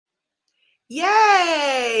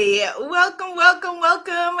Yay! Welcome, welcome,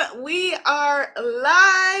 welcome. We are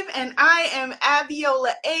live, and I am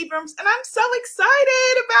Abiola Abrams, and I'm so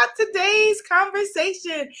excited about today's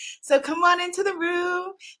conversation. So come on into the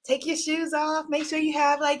room, take your shoes off, make sure you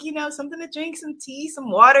have something to drink, some tea,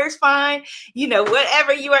 some water is fine.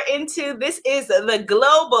 Whatever you are into, this is the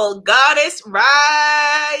Global Goddess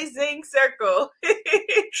Rising Circle.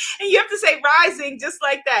 And you have to say rising just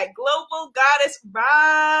like that. Global Goddess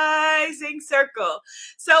Rising Circle.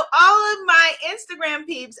 So all of my Instagram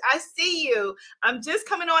peeps, I see you. I'm just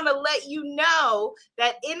coming on to let you know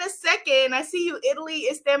that in a second, I see you, Italy,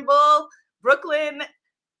 Istanbul, Brooklyn.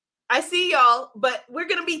 I see y'all, but we're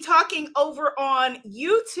going to be talking over on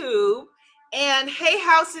YouTube and Hay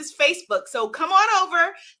House's Facebook. So come on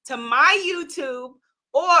over to my YouTube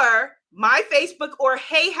or my Facebook or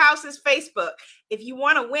Hay House's Facebook. If you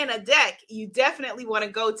want to win a deck, you definitely want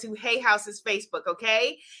to go to Hay House's Facebook,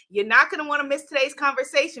 okay? You're not going to want to miss today's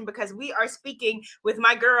conversation because we are speaking with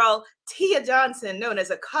my girl, Tia Johnson, known as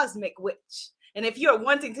a Cosmic Witch. And if you're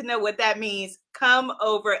wanting to know what that means, come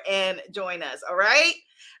over and join us, all right?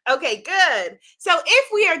 Okay, good. So if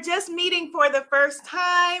we are just meeting for the first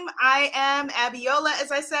time, I am Abiola.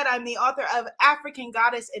 As I said, I'm the author of African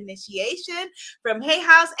Goddess Initiation from Hay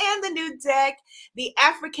House and the new deck, the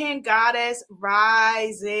African Goddess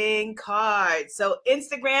Rising card. So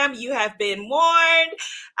Instagram, you have been warned.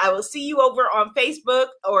 I will see you over on Facebook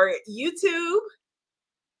or YouTube.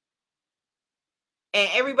 And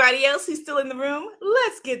everybody else who's still in the room,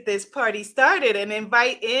 let's get this party started and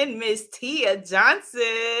invite in Miss Tia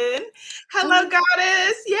Johnson. Hello,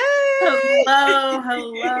 goddess. Yay!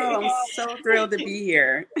 Hello. I'm so thrilled to be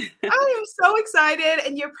here. I am so excited,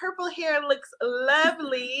 and your purple hair looks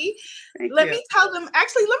lovely. Thank Let you. me tell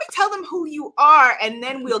them who you are, and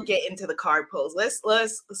then we'll get into the card pulls. Let's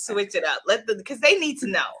switch it up. Because they need to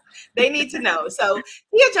know. They need to know. So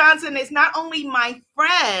Tia Johnson is not only my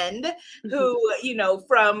friend, who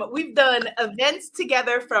we've done events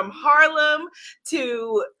together from Harlem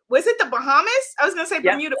to, was it the Bahamas? I was gonna say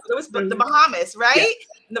Bermuda, but it was the Bahamas, right?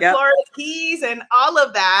 And the Florida Keys and all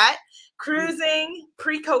of that. Cruising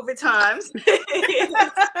pre-COVID times.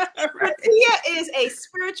 Right. Tia is a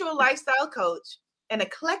spiritual lifestyle coach, an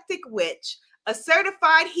eclectic witch, a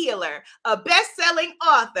certified healer, a best-selling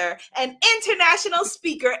author, an international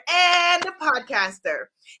speaker, and a podcaster.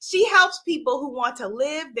 She helps people who want to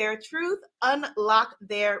live their truth, unlock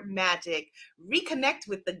their magic, reconnect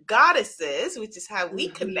with the goddesses, which is how we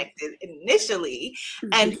connected initially,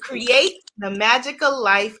 and create the magical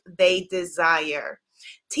life they desire.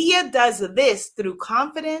 Tia does this through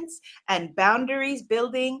confidence and boundaries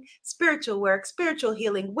building, spiritual work, spiritual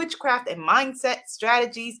healing, witchcraft, and mindset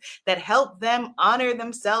strategies that help them honor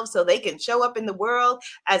themselves so they can show up in the world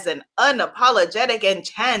as an unapologetic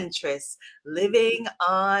enchantress, living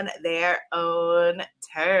on their own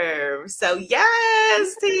terms. So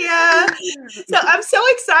yes, Tia. So I'm so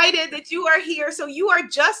excited that you are here. So you are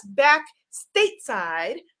just back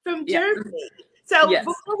stateside from Germany. So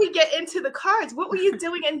before we get into the cards, what were you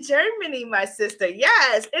doing in Germany, my sister?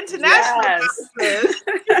 Yes, international. Yes.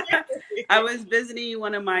 I was visiting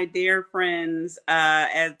one of my dear friends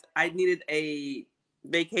as I needed a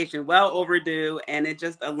vacation, well overdue, and it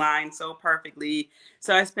just aligned so perfectly.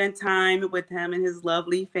 So I spent time with him and his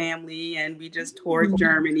lovely family, and we just toured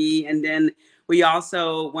Germany, and then we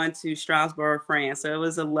also went to Strasbourg, France. So it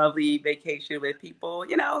was a lovely vacation with people,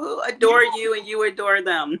 who adore you and you adore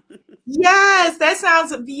them. Yes, that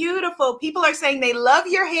sounds beautiful. People are saying they love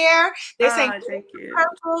your hair. They're saying thank you.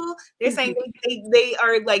 Purple. They're saying they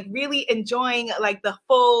are like really enjoying like the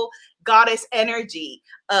full goddess energy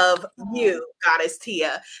of you, Goddess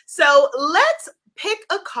Tia. So let's pick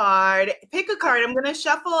a card. I'm going to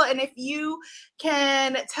shuffle, and if you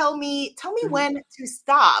can tell me when to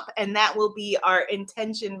stop, and that will be our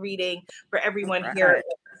intention reading for everyone here in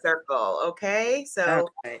the circle. Okay, so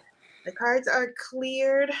the cards are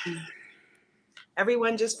cleared.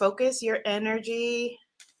 Everyone, just focus your energy.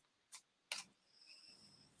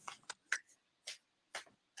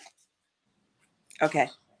 Okay.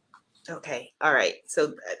 All right.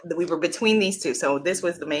 So we were between these two. So this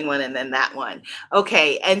was the main one and then that one.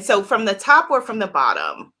 Okay. And so from the top or from the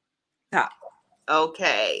bottom? Top.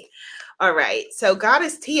 Okay. All right. So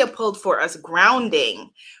Goddess Tia pulled for us grounding,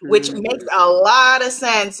 which makes a lot of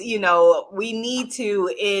sense. We need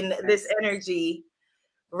to, in this energy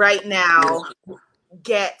right now,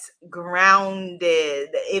 get grounded.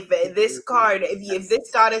 If this card, if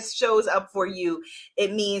this goddess shows up for you,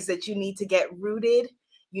 it means that you need to get rooted,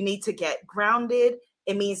 you need to get grounded,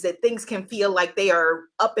 It means that things can feel like they are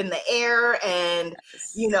up in the air. And,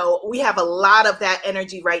 we have a lot of that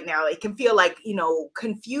energy right now. It can feel like,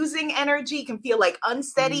 confusing energy, can feel like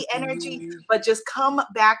unsteady energy, but just come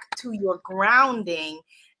back to your grounding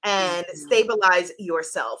and stabilize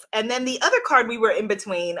yourself. And then the other card we were in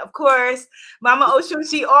between, of course, Mama Oshun,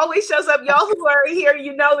 she always shows up. Y'all who are here,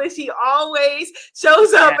 you know that she always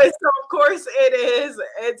shows up. And so, of course,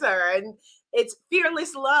 it's her. And it's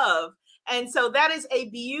Fearless Love. And so that is a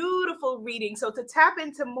beautiful reading. So to tap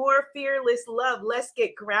into more fearless love, let's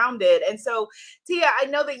get grounded. And so, Tia, I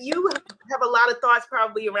know that you have a lot of thoughts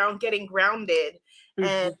probably around getting grounded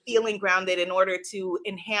and feeling grounded in order to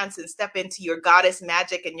enhance and step into your goddess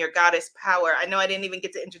magic and your goddess power. I know I didn't even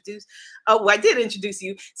get to introduce. Oh, I did introduce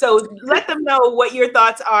you. So let them know what your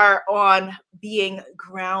thoughts are on being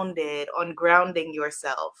grounded, on grounding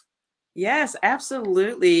yourself. Yes,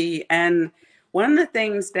 absolutely. And one of the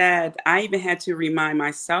things that I even had to remind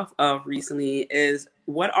myself of recently is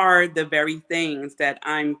what are the very things that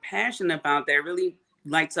I'm passionate about that really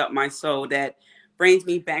lights up my soul, that brings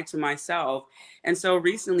me back to myself. And so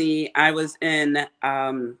recently I was in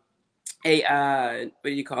a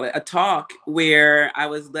talk where I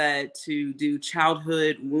was led to do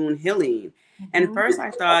childhood wound healing. And at first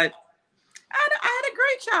I thought, I had a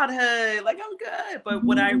great childhood, like I'm good. But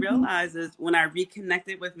what I realized is when I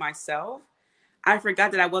reconnected with myself, I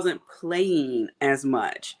forgot that I wasn't playing as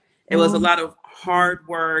much. It was a lot of hard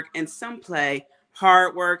work and some play,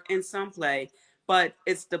 hard work and some play, but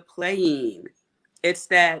it's the playing. It's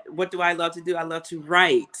that, what do I love to do? I love to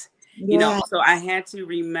write, so I had to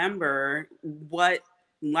remember what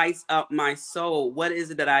lights up my soul. What is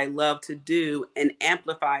it that I love to do and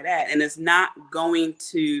amplify that? And it's not going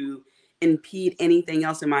to impede anything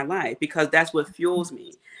else in my life because that's what fuels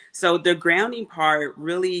me. So the grounding part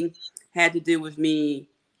really had to do with me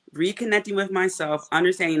reconnecting with myself,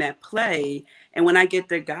 understanding that play. And when I get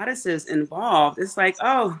the goddesses involved, it's like,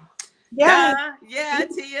 oh, yeah,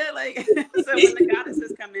 Tia. Like, so when the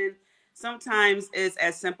goddesses come in, sometimes it's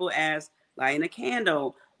as simple as lighting a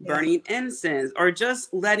candle, burning incense, or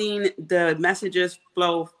just letting the messages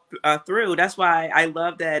flow through. That's why I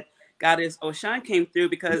love that Goddess Oshun came through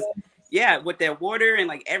because, with that water and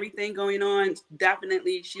like everything going on,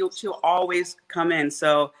 definitely she'll always come in.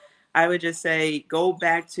 So I would just say go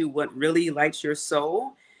back to what really lights your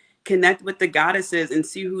soul, connect with the goddesses and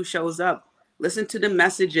see who shows up. Listen to the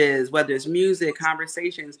messages, whether it's music,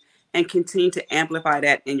 conversations, and continue to amplify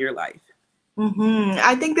that in your life.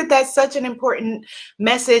 I think that that's such an important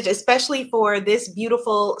message, especially for this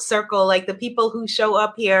beautiful circle. Like the people who show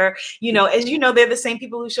up here, as you know, they're the same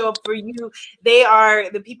people who show up for you. They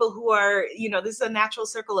are the people who are, this is a natural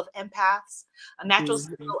circle of empaths, a natural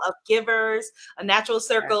circle of givers, a natural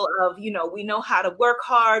circle of, we know how to work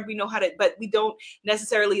hard. We know how to, but we don't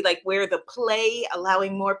necessarily like where the play,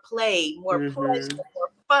 allowing more play, more pleasure, more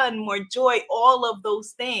fun, more joy, all of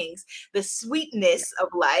those things, the sweetness of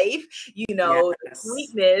life, the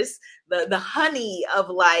sweetness, the honey of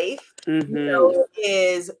life,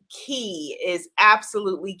 is key, is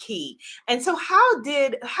absolutely key. And so how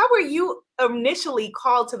were you initially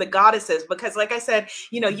called to the goddesses? Because like I said,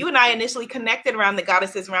 you and I initially connected around the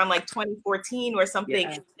goddesses around like 2014 or something.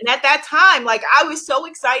 Yeah. And at that time, like I was so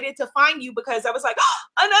excited to find you because I was like, oh,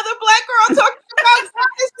 another Black girl talking about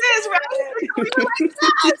goddesses, right?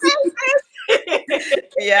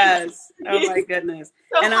 Yes. Oh my goodness.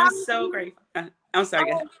 So and I'm so grateful. I'm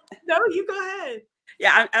sorry. No, you go ahead.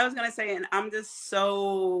 Yeah, I was gonna say, and I'm just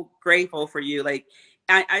so grateful for you. Like,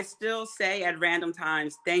 I still say at random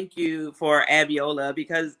times, thank you for Abiola,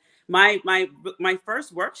 because my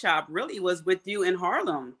first workshop really was with you in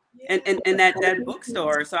Harlem, and that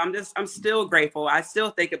bookstore. So I'm still grateful. I still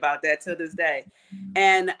think about that to this day.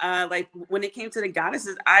 And like when it came to the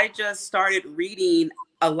goddesses, I just started reading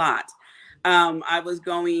a lot. I was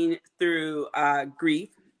going through grief.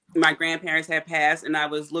 My grandparents had passed and I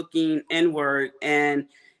was looking inward, and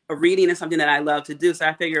reading is something that I love to do. So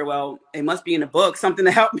I figured, well, it must be in a book, something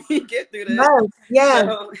to help me get through this. Yeah.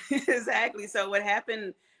 So, exactly. So what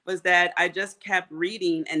happened was that I just kept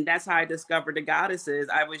reading, and that's how I discovered the goddesses.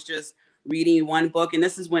 I was just reading one book, and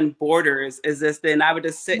this is when Borders existed, and I would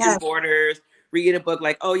just sit in Borders, read a book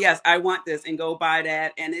like, oh yes, I want this, and go buy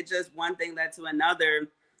that. And it just, one thing led to another,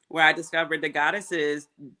 where I discovered the goddesses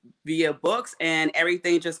via books, and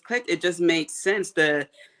everything just clicked. It just made sense. The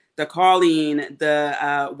calling,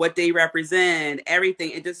 the what they represent,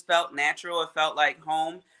 everything. It just felt natural. It felt like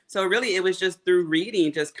home. So really, it was just through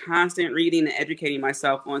reading, just constant reading and educating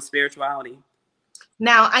myself on spirituality.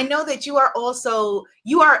 Now, I know that you are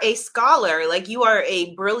a scholar, like you are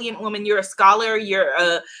a brilliant woman. You're a scholar. You're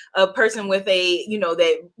a person with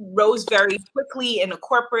that rose very quickly in a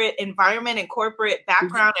corporate environment and corporate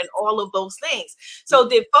background and all of those things. So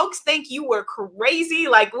did folks think you were crazy?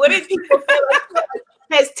 Like, what did people feel like?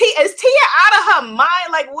 Is Tia out of her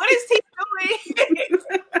mind? Like, what is Tia doing?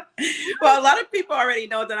 Well, a lot of people already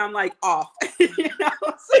know that I'm like off. Yes, to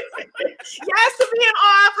being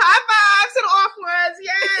off. High fives and off words.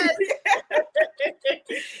 Yes.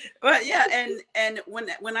 But yeah, and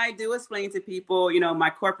when I do explain to people, my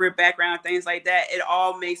corporate background, things like that, it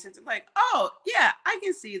all makes sense. I'm like, oh yeah, I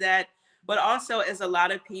can see that. But also, as a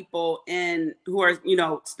lot of people who are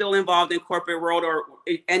still involved in corporate world or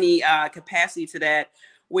any capacity to that,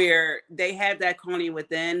 where they have that calling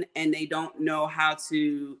within and they don't know how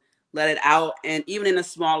to let it out, and even in the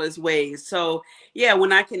smallest ways. So yeah,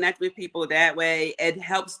 when I connect with people that way, it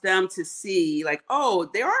helps them to see like, oh,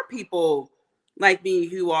 there are people like me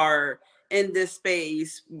who are in this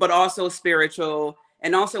space, but also spiritual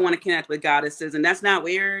and also want to connect with goddesses. And that's not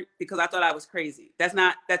weird because I thought I was crazy. That's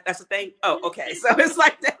the thing. Oh, okay. So it's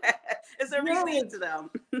like that. It's a relief to them.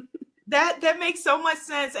 That makes so much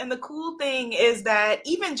sense. And the cool thing is that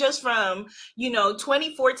even just from,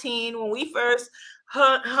 2014, when we first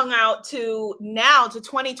hung out to now to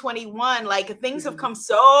 2021, like things have come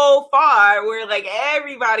so far where like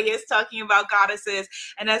everybody is talking about goddesses.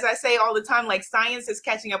 And as I say all the time, like science is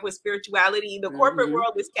catching up with spirituality. The corporate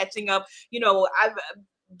world is catching up. I've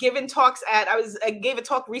given talks I gave a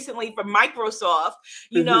talk recently for Microsoft,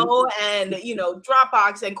 and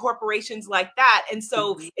Dropbox and corporations like that. And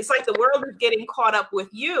so it's like the world is getting caught up with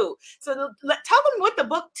you. So tell them what the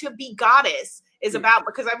book To Be Goddess is about,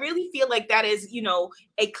 because I really feel like that is,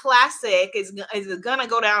 a classic, is gonna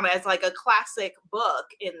go down as like a classic book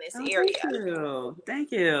in this area.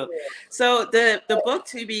 Thank you. So the book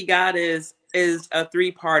To Be Goddess is a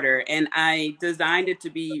 3-parter, and I designed it to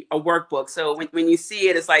be a workbook. So when you see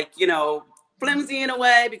it, it's like, flimsy in a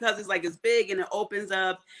way because it's like it's big and it opens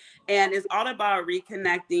up, and it's all about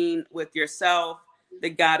reconnecting with yourself, the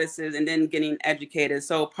goddesses, and then getting educated.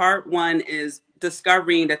 So part 1 is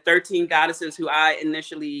discovering the 13 goddesses who I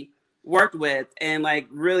initially worked with and like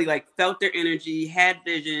really like felt their energy, had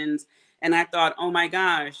visions. And I thought, oh my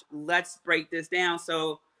gosh, let's break this down.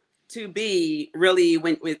 So to be really,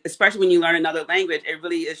 especially when you learn another language, it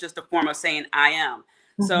really is just a form of saying I am.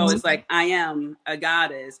 So it's like, I am a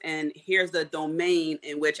goddess, and here's the domain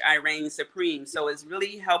in which I reign supreme. So it's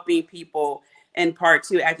really helping people in part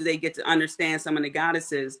 2, after they get to understand some of the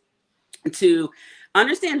goddesses, to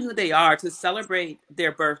understand who they are, to celebrate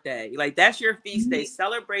their birthday. Like that's your feast day.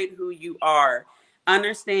 Celebrate who you are.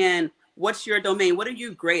 Understand what's your domain. What are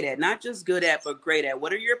you great at? Not just good at, but great at.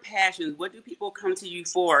 What are your passions? What do people come to you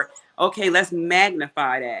for? Okay, let's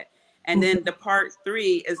magnify that. And then the part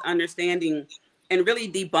 3 is understanding and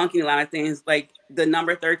really debunking a lot of things. Like the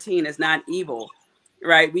number 13 is not evil,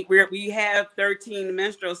 right? We have 13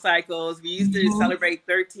 menstrual cycles. We used to celebrate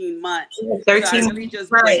 13 months. 13. So I really just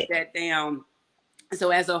break that down.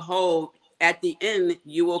 So as a whole, at the end,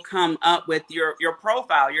 you will come up with your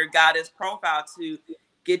profile, your goddess profile, to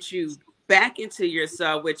get you back into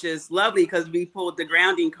yourself, which is lovely because we pulled the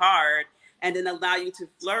grounding card, and then allow you to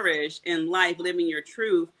flourish in life, living your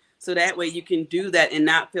truth. So that way you can do that and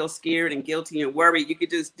not feel scared and guilty and worried. You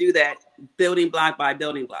could just do that building block by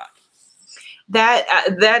building block.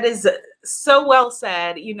 That is so well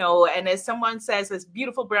said, and as someone says, this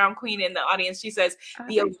beautiful brown queen in the audience, she says,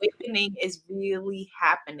 the awakening is really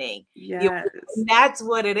happening. Yes. That's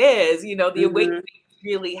what it is, the awakening is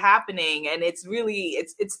really happening, and it's really,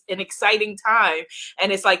 it's an exciting time.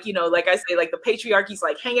 And it's like, like I say, like the patriarchy's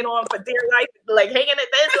like hanging on for dear life, like hanging at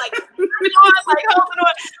this, like holding on, like holding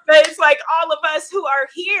on. But it's like all of us who are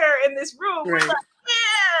here in this room, we're like,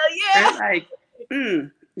 yeah. Like,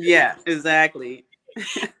 yeah, exactly.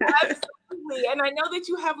 Absolutely. And I know that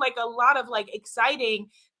you have like a lot of like exciting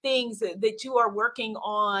things that you are working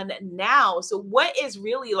on now. So what is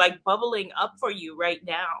really like bubbling up for you right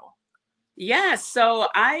now? Yeah, so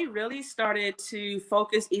I really started to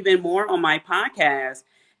focus even more on my podcast.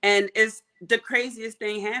 And it's the craziest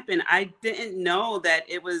thing happened. I didn't know that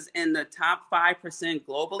it was in the top 5%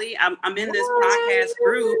 globally. I'm in this podcast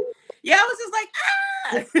group. Yeah, I was just like,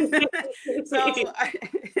 So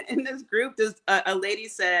in this group, a lady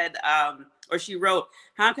said, or she wrote,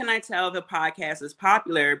 how can I tell the podcast is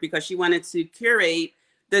popular? Because she wanted to curate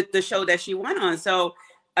the show that she went on. So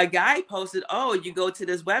a guy posted, oh, you go to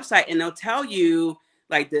this website and they'll tell you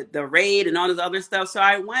like the rate and all this other stuff. So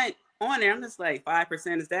I went on there. I'm just like,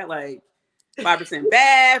 5%, is that like 5%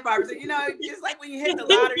 bad? 5%, it's like when you hit the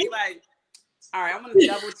lottery, like, all right, I'm going to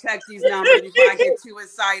double check these numbers before I get too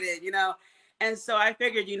excited, you know? And so I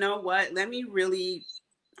figured, you know what, let me really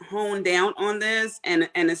hone down on this and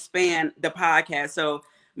expand the podcast. So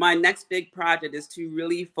my next big project is to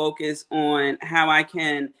really focus on how I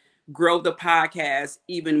can grow the podcast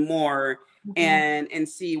even more and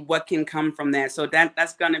see what can come from that. So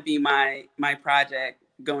that's going to be my project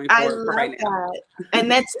going I forward for love right now. that.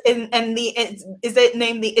 And that's is it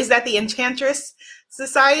named is that the Enchantress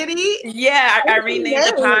Society? Yeah, I That's the renamed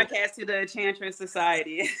the name. podcast to the Enchantress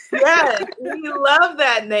Society. Yes, we love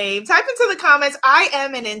that name. Type into the comments, I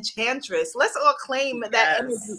am an enchantress. Let's all claim that Yes. energy